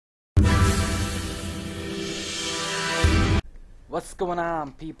What's going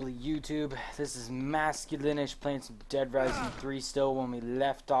on, people of YouTube? This is Masculinish playing some Dead Rising 3 still. When we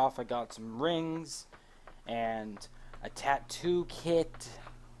left off, I got some rings and a tattoo kit.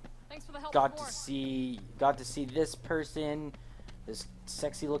 Thanks for the help. Got to see this person, this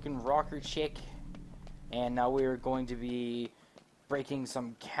sexy looking rocker chick, and now we're going to be breaking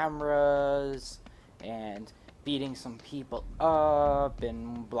some cameras and beating some people up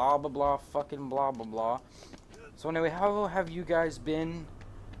and blah blah blah, fucking blah blah blah. So anyway, how have you guys been?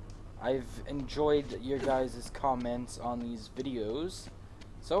 I've enjoyed your guys' comments on these videos.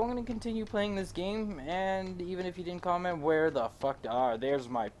 So I'm going to continue playing this game, and even if you didn't comment, where the fuck there's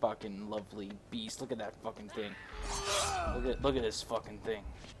my fucking lovely beast. Look at that fucking thing. Look at this fucking thing.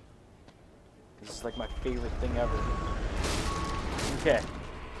 This is like my favorite thing ever. Okay.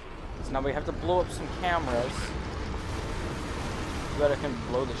 So now we have to blow up some cameras. But I can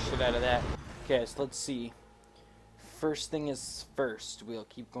blow the shit out of that. Okay, so let's see. First thing is first. We'll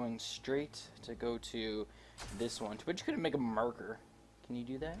keep going straight to go to this one. But you couldn't make a marker. Can you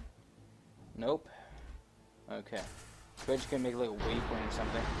do that? Nope. Okay. But you can make like a waypoint or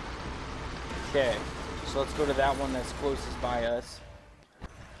something. Okay. So let's go to that one that's closest by us.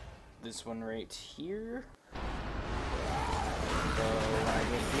 This one right here. So when I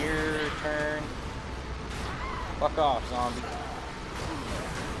get here, turn. Fuck off, zombie.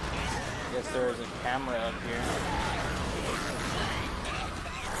 Guess there is a camera up here.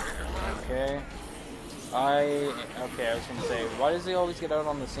 Okay. Okay, I was gonna say, why does he always get out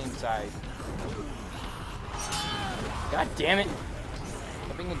on the same side? God damn it!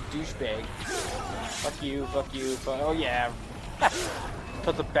 I'm being a douchebag. Fuck you, fuck you, oh yeah.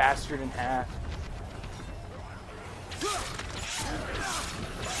 Cut the bastard in half.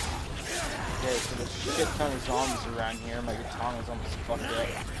 Okay, so there's a shit ton of zombies around here. My katana's almost fucked up.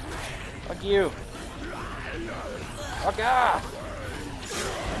 Fuck you! Fuck off!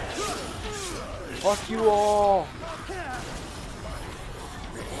 Fuck you all!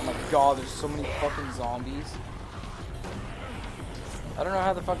 Oh my god, there's so many fucking zombies. I don't know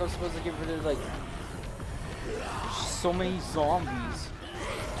how the fuck I'm supposed to get rid of, like... There's just so many zombies.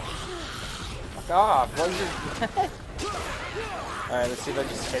 Fuck off! What is it? Alright, let's see if I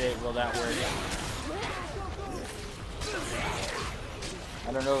just hit it. Will that work?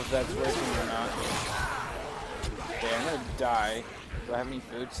 I don't know if that's working or not. Okay, I'm gonna die. Do I have any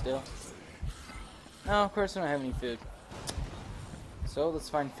food still? No, of course I don't have any food. So let's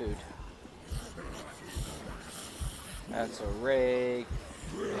find food. That's a rake.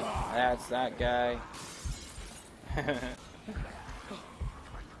 That's that guy.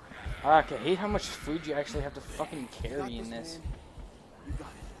 I hate how much food you actually have to fucking carry in this.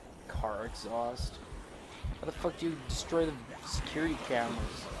 Car exhaust. How the fuck do you destroy the security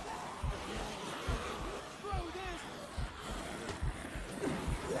cameras?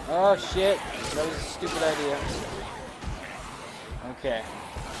 Oh shit, that was a stupid idea. Okay.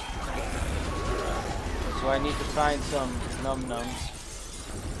 So I need to find some num-nums.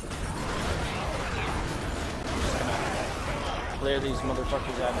 I'm just gonna clear these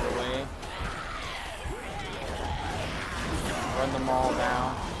motherfuckers out of the way. Run them all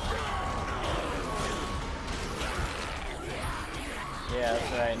down. Yeah,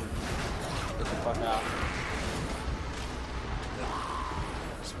 that's right. Get the fuck out.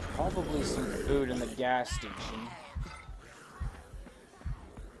 There's probably some food in the gas station.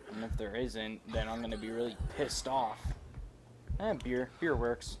 And if there isn't, then I'm gonna be really pissed off. Beer. Beer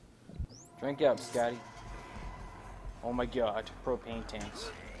works. Drink up, Scotty. Oh my god, propane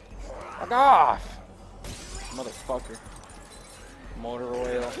tanks. Fuck off! Motherfucker. Motor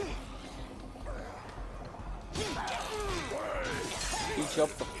oil. Beat up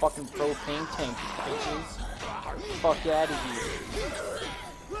the fucking propane tank, bitches. Fuck out of here.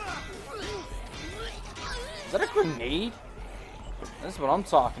 Is that a grenade? That's what I'm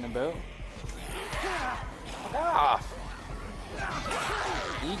talking about. Fuck off.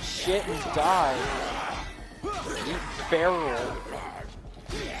 Eat shit and die. Eat barrel.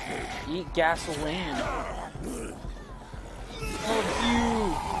 Eat gasoline. Fuck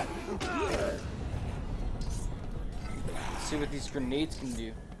you. Let's see what these grenades can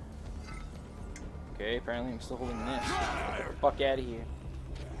do. Okay, apparently I'm still holding this. Get the fuck out of here.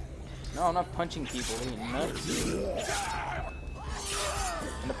 No, I'm not punching people. Are you nuts?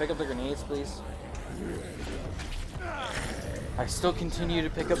 Can I pick up the grenades, please? I still continue to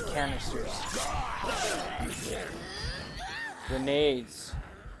pick up canisters. Grenades.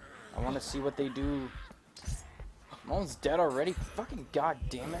 I want to see what they do. I'm almost dead already. Fucking god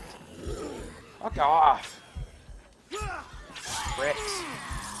damn it. Fuck off. Bricks.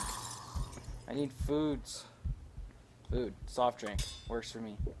 I need foods. Food. Soft drink. Works for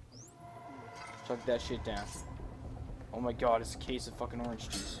me. Chug that shit down. Oh my god, it's a case of fucking orange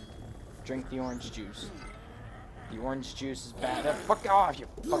juice. Drink the orange juice. The orange juice is bad. Fuck off, you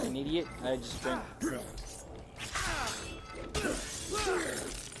fucking idiot. I just drank.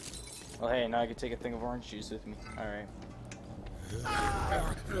 Well, hey, now I can take a thing of orange juice with me. Alright.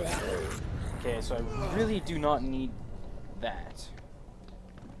 Okay, so I really do not need that.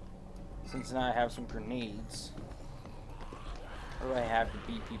 Since now I have some grenades. What do I have to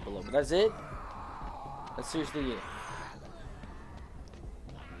beat people up? That's it? That's seriously it.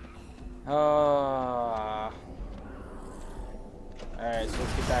 Alright, so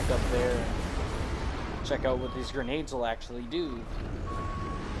let's get back up there and check out what these grenades will actually do.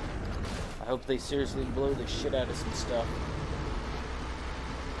 I hope they seriously blow the shit out of some stuff.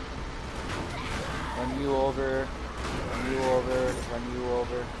 Run you over, run you over, run you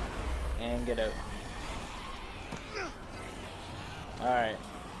over, and get out. Alright.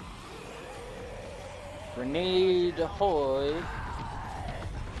 Grenade ahoy.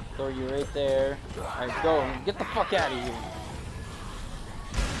 Throw you right there. Alright, go. Get the fuck out of here.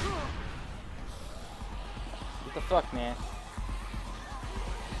 What the fuck, man?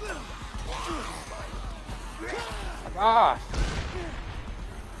 Ah!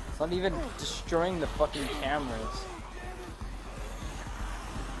 It's not even destroying the fucking cameras.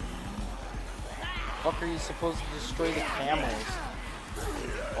 Fuck, are you supposed to destroy the cameras?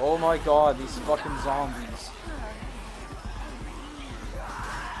 Oh my god, these fucking zombies.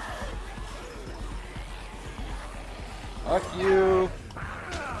 Fuck you.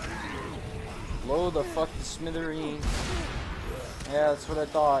 Blow the fuck to smithereens. Yeah, that's what I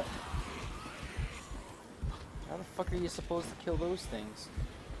thought. How the fuck are you supposed to kill those things?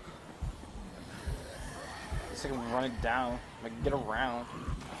 I guess I can run it down. I can get around.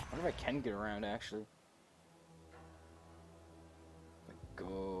 I wonder if I can get around, actually.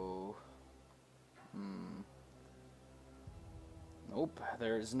 Go. Nope,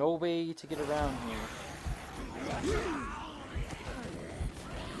 there's no way to get around here.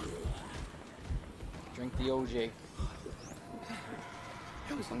 Drink the OJ.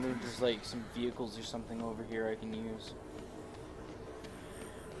 I wonder if there's like some vehicles or something over here I can use.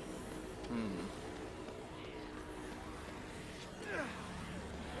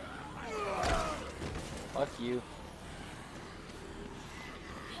 Fuck you.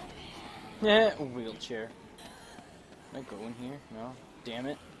 Yeah, a wheelchair. Can I go in here? No? Damn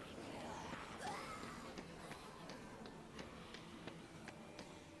it.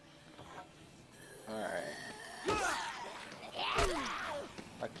 Alright.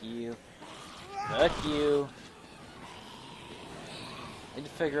 Fuck you. Fuck you. I need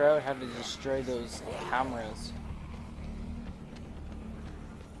to figure out how to destroy those cameras.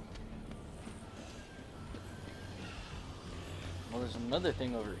 Well, there's another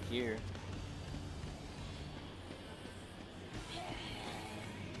thing over here.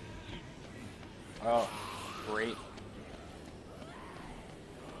 Oh, great.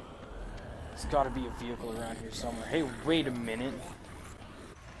 There's gotta be a vehicle around here somewhere. Hey, wait a minute.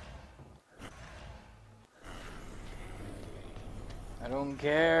 I don't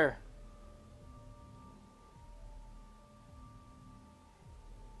care.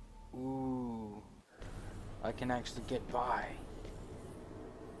 Ooh. I can actually get by.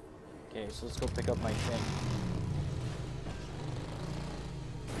 Okay, so let's go pick up my thing.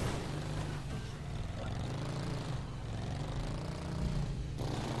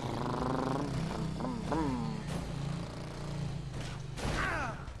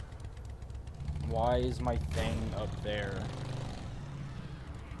 Why is my thing up there?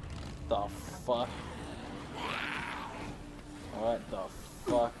 The fuck? What the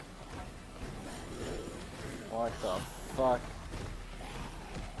fuck? What the fuck?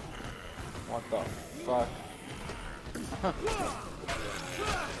 What the fuck?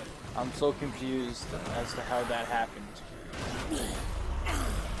 I'm so confused as to how that happened.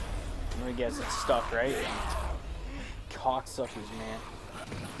 Let me guess, it's stuck, right? Cocksuckers, man.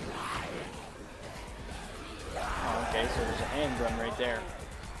 Oh, okay, so there's a handgun right there.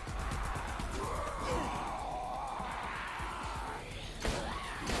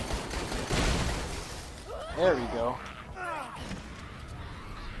 There we go.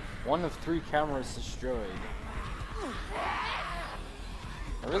 1 of 3 cameras destroyed.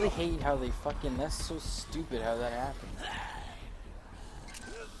 I really hate how they fucking... That's so stupid how that happened.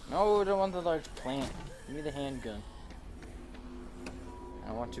 No, I don't want the large plant. Give me the handgun.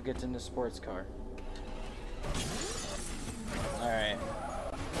 I want to get in the sports car. Alright.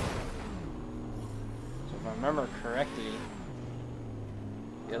 So if I remember correctly,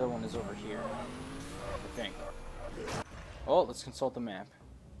 the other one is over here. I think. Oh, let's consult the map.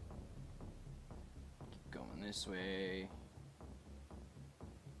 Keep going this way.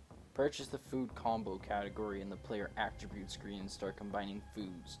 Purchase the food combo category in the player attribute screen and start combining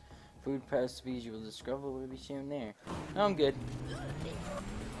foods. Food recipes you will discover will be shown there. No, I'm good.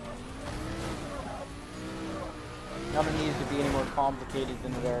 Nothing needs to be any more complicated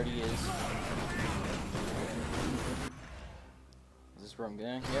than it already is. Is this where I'm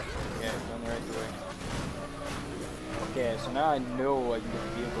going? Yep. Okay, I'm going the right way. Okay, so now I know I can get the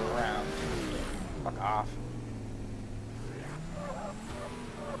vehicle around. Fuck off.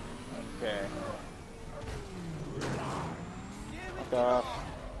 Okay. Fuck off.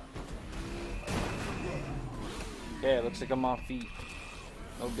 Okay, looks like I'm off feet.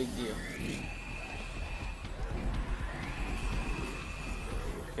 No big deal.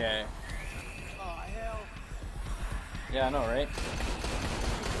 Okay. Oh, hell. Yeah, I know, right?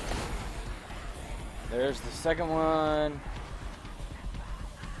 There's the second one.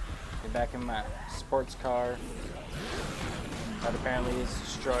 Get back in my sports car. That apparently is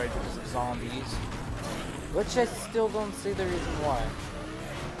destroyed because of zombies. Which I still don't see the reason why.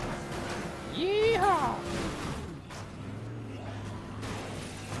 Yeehaw!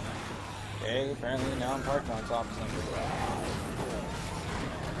 Okay, apparently now I'm parked on top of something.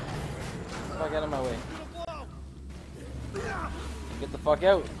 Get the fuck out of my way. Get the fuck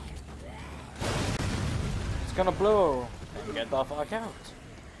out. It's gonna blow. And get the fuck out.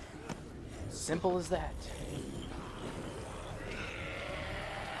 Simple as that.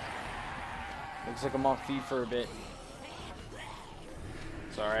 Looks like I'm on feet for a bit.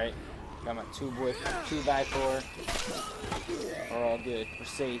 It's alright. Got my 2x4. We're all good. We're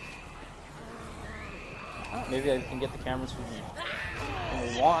safe. Oh, maybe I can get the cameras from here.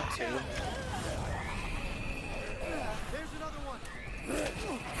 I want to. There's another one.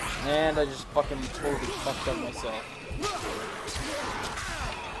 And I just fucking totally fucked up myself.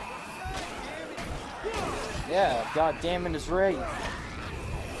 Yeah, god damn it is right.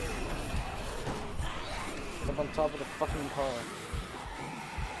 Up on top of the fucking car.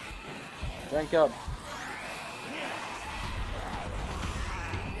 Drink up.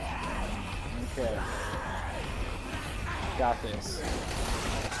 Okay. Got this.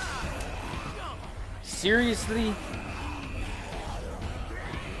 Seriously?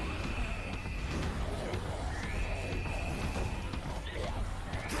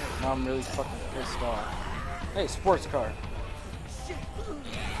 Now I'm really fucking pissed off. Hey, sports car.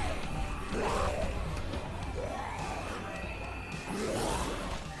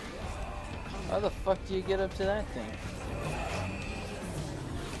 How the fuck do you get up to that thing?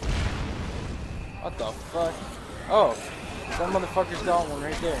 What the fuck? Oh, some motherfucker's got one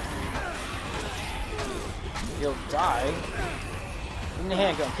right there. He'll die. Give me the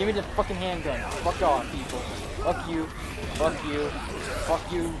handgun. Give me the fucking handgun. Fuck off, people. Fuck you. Fuck you.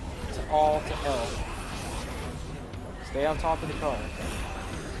 Fuck you to all to hell. Stay on top of the car.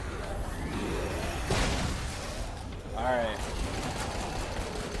 Alright.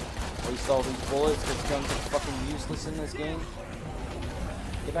 Waste all these bullets because guns are fucking useless in this game.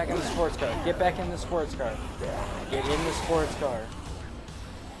 Get back in the sports car. Get back in the sports car. Get in the sports car.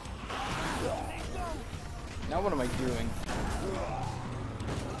 Now what am I doing?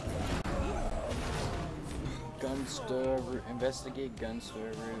 Gun store route. Investigate gun store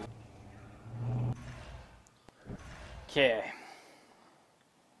route. Okay.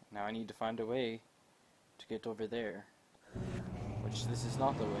 Now I need to find a way to get over there. Which this is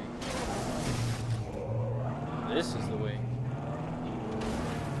not the way. This is the way.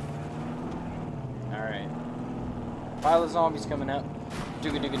 Alright. Pile of zombies coming out.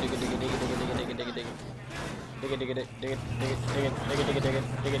 Digga digga digga digga digga digga digga digga digga digga. Digga digga digga digga digga digga digga digga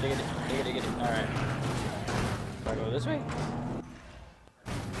digga digga digga digga digga. Alright. Do I go this way?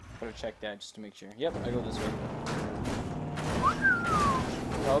 Better check that just to make sure. Yep, I go this way.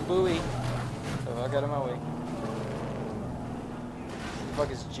 Oh buoy. The fuck out of my way. Who the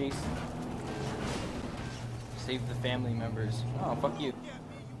fuck is Jason? Save the family members. Oh, fuck you.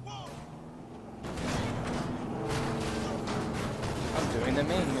 I'm doing the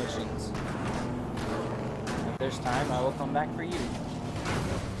main missions. If there's time, I will come back for you.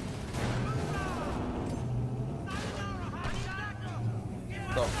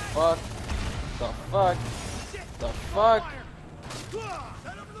 The fuck? The fuck? The fuck?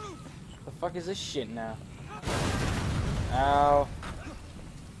 The fuck is this shit now? Ow.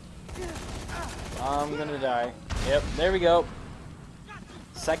 I'm gonna die. Yep, there we go.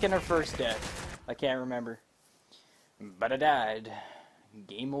 Second or first death. I can't remember. But I died.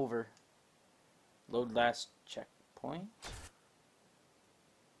 Game over. Load last checkpoint?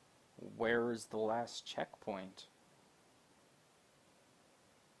 Where is the last checkpoint?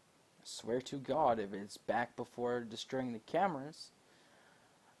 swear to God, if it's back before destroying the cameras,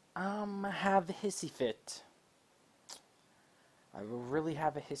 have a hissy fit. I will really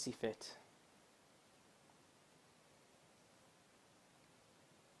have a hissy fit.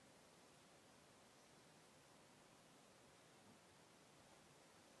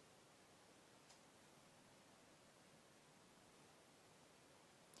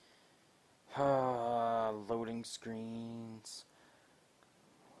 Loading screens.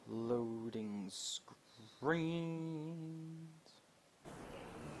 Loading screens.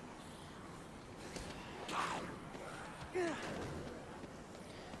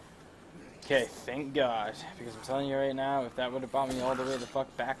 Okay, thank God. Because I'm telling you right now, if that would have brought me all the way the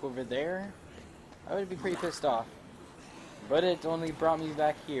fuck back over there, I would be pretty pissed off. But it only brought me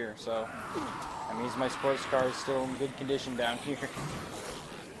back here, so that means my sports car is still in good condition down here.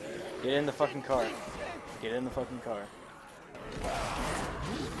 Get in the fucking car. Get in the fucking car.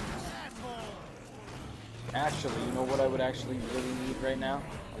 Actually, you know what I would actually really need right now?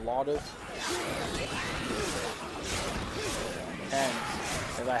 A lot of pens,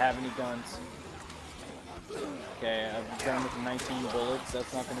 if I have any guns. Okay, I've done with 19 bullets.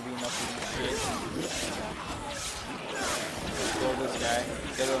 That's not going to be enough to do shit. Kill this guy.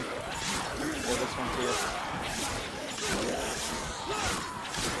 Kill him. Kill this one too.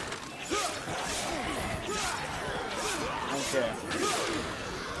 Okay.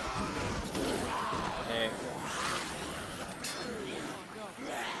 Hey.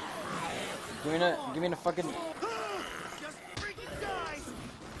 Give me a fucking.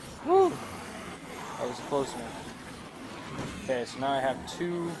 Woo! That was a close one. Okay, so now I have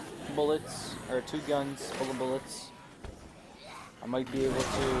 2 bullets, or 2 guns full of bullets. I might be able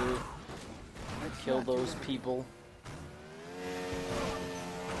to kill those people.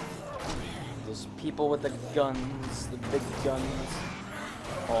 Those people with the guns, the big guns.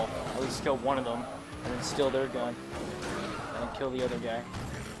 Oh, at least kill one of them, and then steal their gun, and then kill the other guy.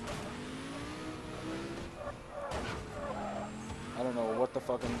 I don't know what the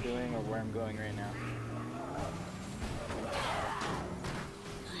fuck I'm doing or where I'm going right now.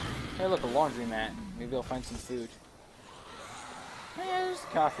 Hey, look, a laundromat. Maybe I'll find some food. Oh, yeah, there's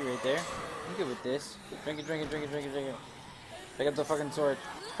coffee right there. I'm good with this. Drink it, drink it, drink it, drink it, drink it. Pick up the fucking sword.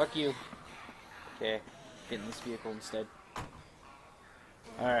 Fuck you. Okay, get in this vehicle instead.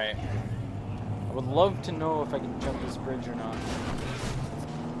 Alright. I would love to know if I can jump this bridge or not.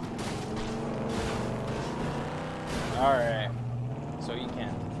 Alright. So you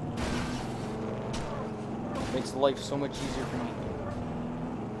can. Makes life so much easier for me.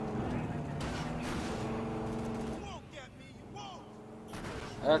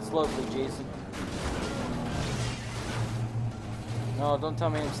 That's lovely, Jason. No, don't tell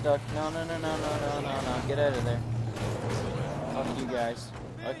me I'm stuck. No, no, no, no, no, no, no, no. Get out of there. Fuck you guys.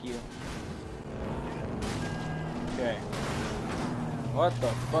 Fuck you. Okay. What the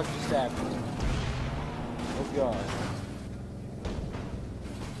fuck just happened? Oh god.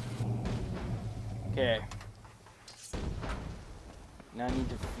 Okay. Now I need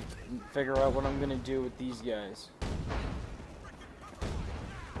to figure out what I'm gonna do with these guys.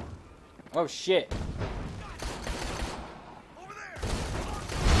 Oh shit.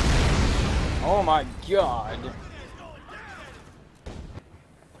 Oh my god.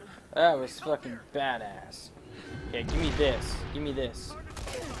 That was fucking badass. Okay, give me this. Give me this.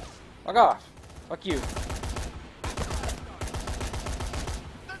 Fuck off. Fuck you.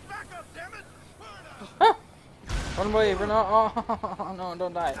 Ah! Run away, run out. Oh, no,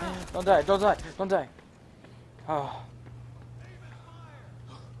 don't die. Don't die, don't die, don't die. Oh.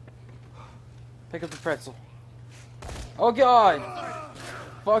 Pick up the pretzel. Oh god!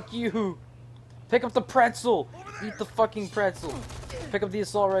 Fuck you! Pick up the pretzel! Eat the fucking pretzel! Pick up the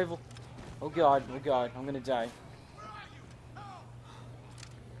assault rifle. Oh god, I'm gonna die.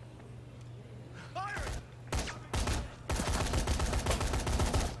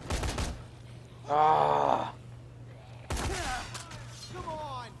 Ah! Come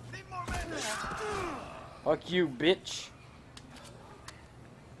on, need more men. Fuck you, bitch!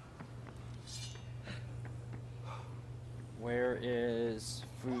 Where is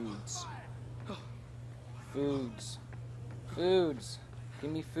foods? Foods. Foods.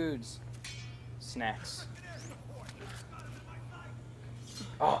 Give me foods. Snacks.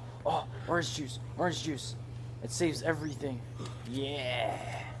 Oh, oh, orange juice. Orange juice. It saves everything. Yeah.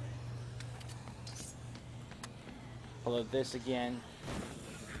 Pull out this again.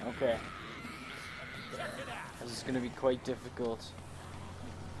 Okay. This is going to be quite difficult.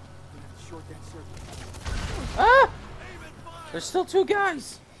 Ah! There's still 2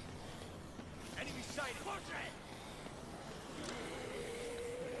 guys!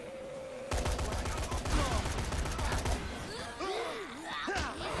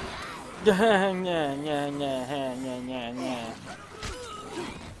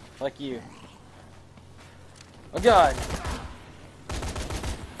 Like you. Oh god!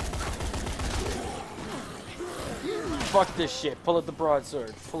 Fuck this shit. Pull out the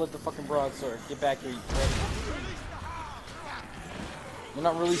broadsword. Pull out the fucking broadsword. Get back here, you prick. You're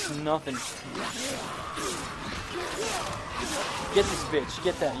not releasing nothing. Get this bitch.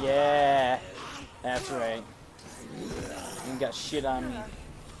 Get that. Yeah. That's right. You ain't got shit on me.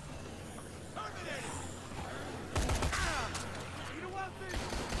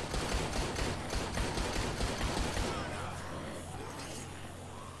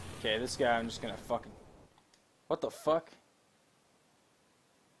 Okay, this guy I'm just gonna fucking... What the fuck?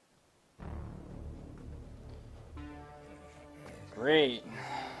 Great.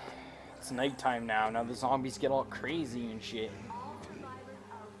 It's nighttime now. Now the zombies get all crazy and shit. All survivors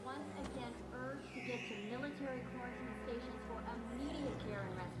are once again urged to get to military quarantine stations for immediate care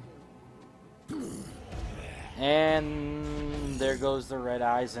and rescue. And there goes the red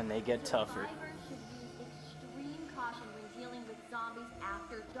eyes and they get tougher. Survivors should use extreme caution when dealing with zombies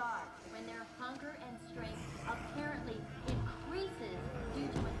after dark, when their hunger and strength apparently increases due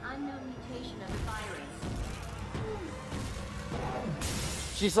to an unknown mutation of the virus.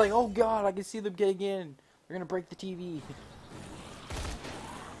 She's like, oh god, I can see them getting in. They're gonna break the TV.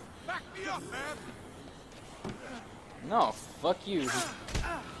 Back me up, man. No, fuck you.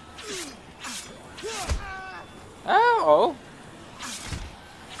 Ow!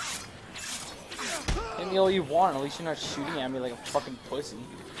 Hit me all you want, at least you're not shooting at me like a fucking pussy.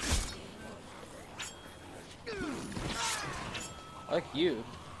 Like you.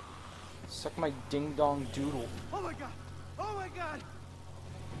 Suck my ding-dong doodle. Oh my god. Oh my god.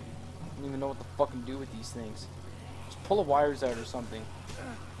 I don't even know what to fucking do with these things. Just pull the wires out or something.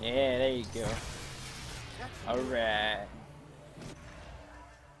 Yeah, there you go. Alright.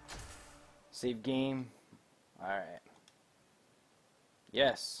 Save game. Alright.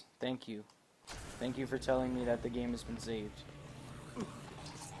 Yes, thank you. Thank you for telling me that the game has been saved.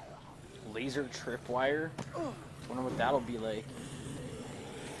 Laser tripwire? Wonder what that'll be like.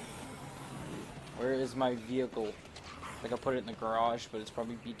 Where is my vehicle? Like I put it in the garage, but it's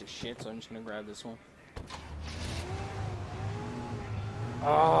probably beat to shit, so I'm just gonna grab this one.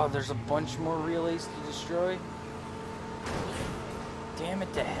 Oh, there's a bunch more relays to destroy. Damn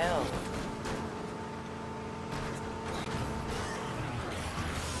it to hell.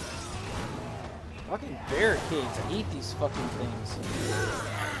 Fucking barricades. I hate these fucking things.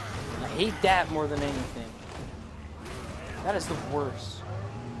 I hate that more than anything. That is the worst.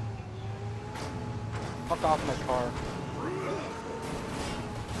 Fuck off my car.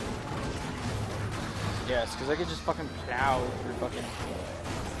 Yes, because I could just fucking plow through fucking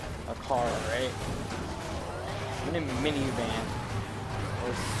a car, right? I'm in a minivan.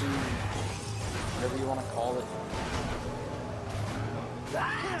 Or soon. Whatever you want to call it.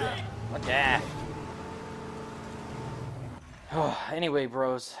 What that? Anyway,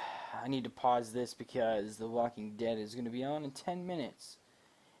 bros, I need to pause this because The Walking Dead is going to be on in 10 minutes.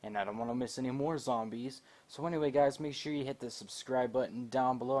 And I don't want to miss any more zombies. So anyway, guys, make sure you hit the subscribe button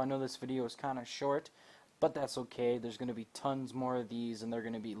down below. I know this video is kind of short, but that's okay. There's going to be tons more of these, and they're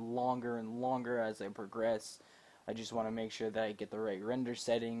going to be longer and longer as I progress. I just want to make sure that I get the right render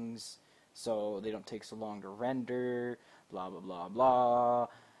settings so they don't take so long to render, blah, blah, blah, blah.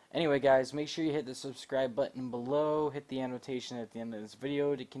 Anyway, guys, make sure you hit the subscribe button below, hit the annotation at the end of this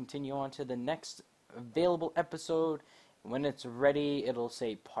video to continue on to the next available episode. When it's ready, it'll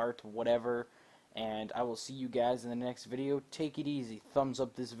say part whatever, and I will see you guys in the next video. Take it easy. Thumbs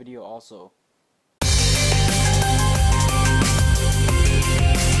up this video also.